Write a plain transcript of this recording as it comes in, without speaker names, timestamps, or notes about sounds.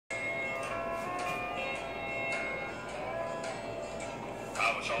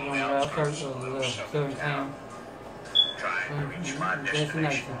on the outskirts of the southern town.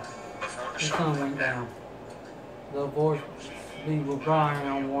 Destination. The sun went down. The voice we were Brian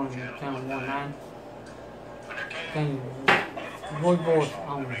on channel 19. Voice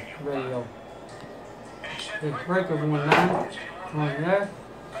on radio. The breaker 19 from there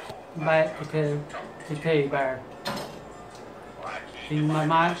back to Teddy Bear. See my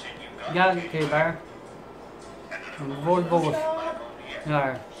mic got it, Teddy Bear. And the voice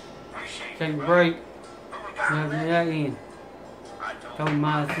there. Take a break. Now get that in. Told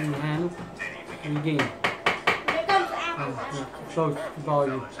my thing handle. And again. Close the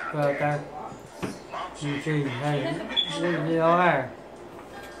volume right there. You see, hey, they all there.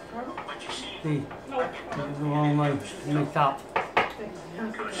 See, the wrong way, mixed up.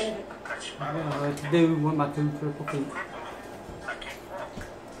 I don't know what to do with my 2 triple feet.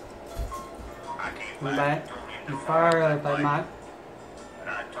 Come back, you fire up that mic.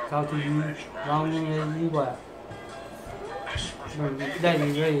 Talk to you long as you want.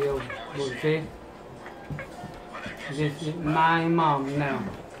 Daddy radio will say. This is my mom now.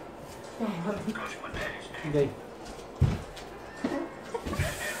 Okay.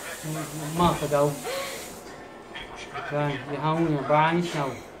 A month ago. Right, you're home in a briny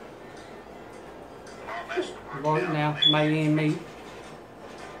snow. Work now, made in meat.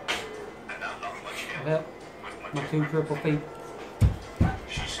 Yep, my 2 triple feet.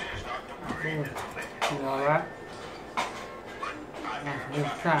 You alright? I'm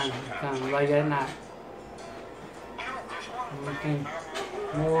just trying to late at night. Anything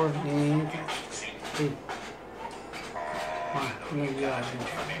more than anything. See. Maybe I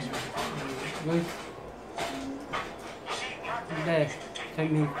can. There,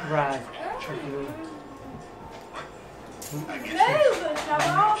 take me to ride.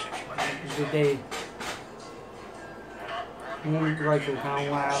 Good day. One Rachel Town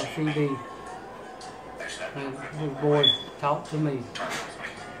Wild CD. And this boy talk to me.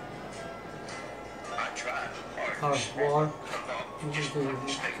 Hot water. This is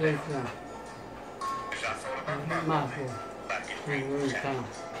safe now. My boy. In town.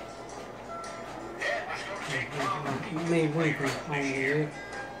 Me weeping on the air.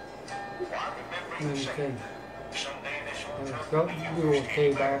 Let me see. Got your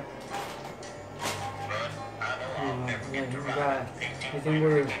Teddy Bear. Guy. It's in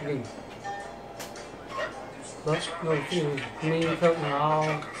where it's me. Let's go see me and Cook are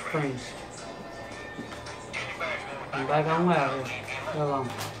all friends. I'm back on out here. Go long.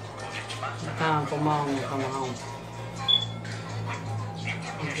 It's time for mom to come home.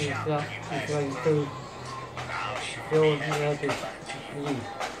 It's ready to feel happy.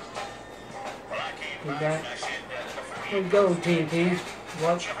 You got here we go, TNT.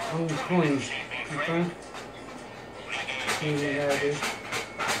 Watch on the twins. Okay? There it is.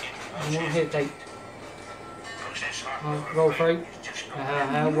 I won't hesitate. Go freight.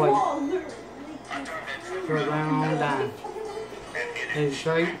 Have weight. Go around on down. Head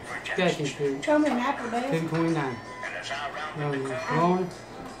straight. Sketchy to 229. Going.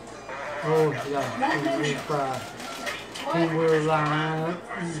 Oh, yeah. It's fried. 10-wheel line up.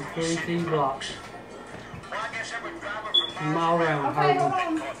 3 T blocks. All around.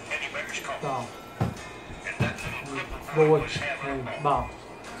 Stop. Boy and Bob.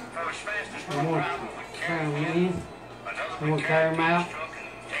 I'm going to carry them in. I'm going to carry them out.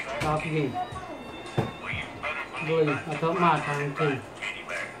 Stop again. Believe I took my time too.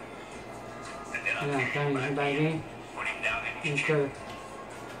 And I carry him back in. And sure.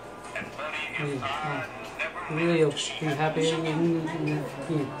 Live. Be happy again.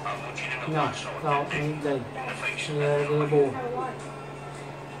 No, all any day. Little boy.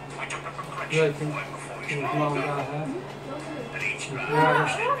 Good thing. Come on, guys.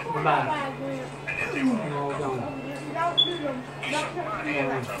 Bye. All gone.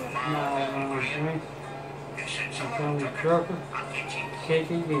 I'm the trucker.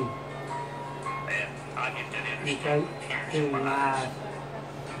 KTV. Okay. Doing live.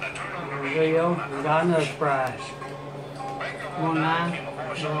 Video. We got another surprise. 19.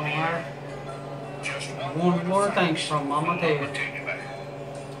 One more thanks from Mama Ted.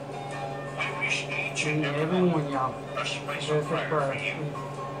 And every one of y'all. That's a prayer.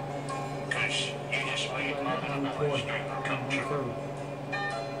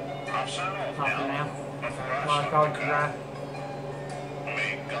 Hopping out. My car drive.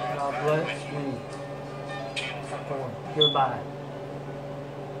 God bless me. Goodbye.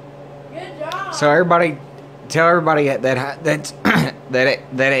 Good job. So everybody, tell everybody that's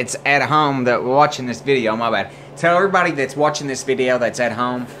that it's at home that watching this video. My bad. Tell everybody that's watching this video that's at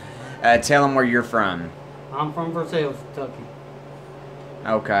home. Tell them where you're from. I'm from Versailles, Kentucky.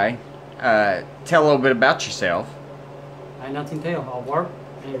 Okay. Tell a little bit about yourself. Ain't nothing to tell. I'll work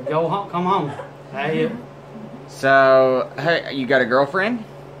and go home, come home. Hey, So, hey, you got a girlfriend?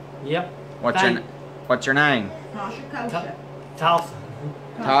 yep. What's your name? Tasha Kosha. Toss.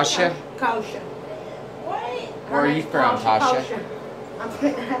 Tasha? Kosha. Where are you from, Tasha? I'm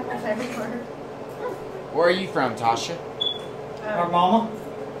spitting apples everywhere. Where are you from, Tasha? Her mama.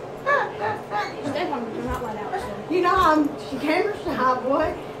 Stefan, you're not let out. So. You know, she camera shy,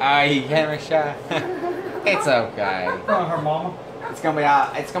 boy. You camera shy. It's okay. Her mama. It's gonna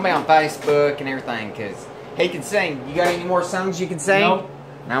be on Facebook and everything, cause he can sing. You got any more songs you can sing? Nope.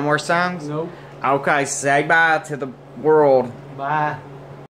 No more songs? Nope. Okay, say bye to the world. Bye.